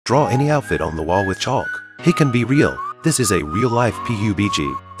Draw any outfit on the wall with chalk. He can be real. This is a real-life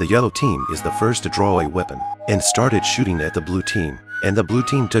PUBG. The yellow team is the first to draw a weapon and started shooting at the blue team. And the blue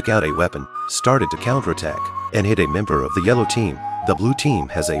team took out a weapon, started to counterattack, and hit a member of the yellow team. The blue team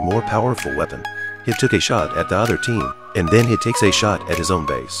has a more powerful weapon. He took a shot at the other team, and then he takes a shot at his own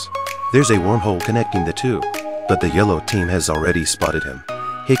base. There's a wormhole connecting the two, but the yellow team has already spotted him.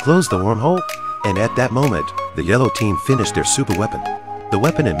 He closed the wormhole, and at that moment, the yellow team finished their super weapon. The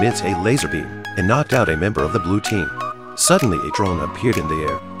weapon emits a laser beam and knocked out a member of the blue team. Suddenly a drone appeared in the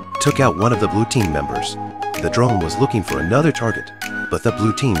air, took out one of the blue team members. The drone was looking for another target, but the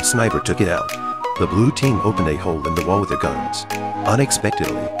blue team sniper took it out. The blue team opened a hole in the wall with their guns.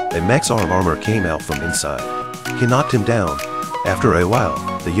 Unexpectedly, a max armor came out from inside. He knocked him down. After a while,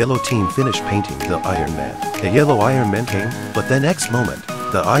 the yellow team finished painting the Iron Man. A yellow Iron Man came, but the next moment,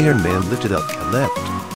 the Iron Man lifted up and left.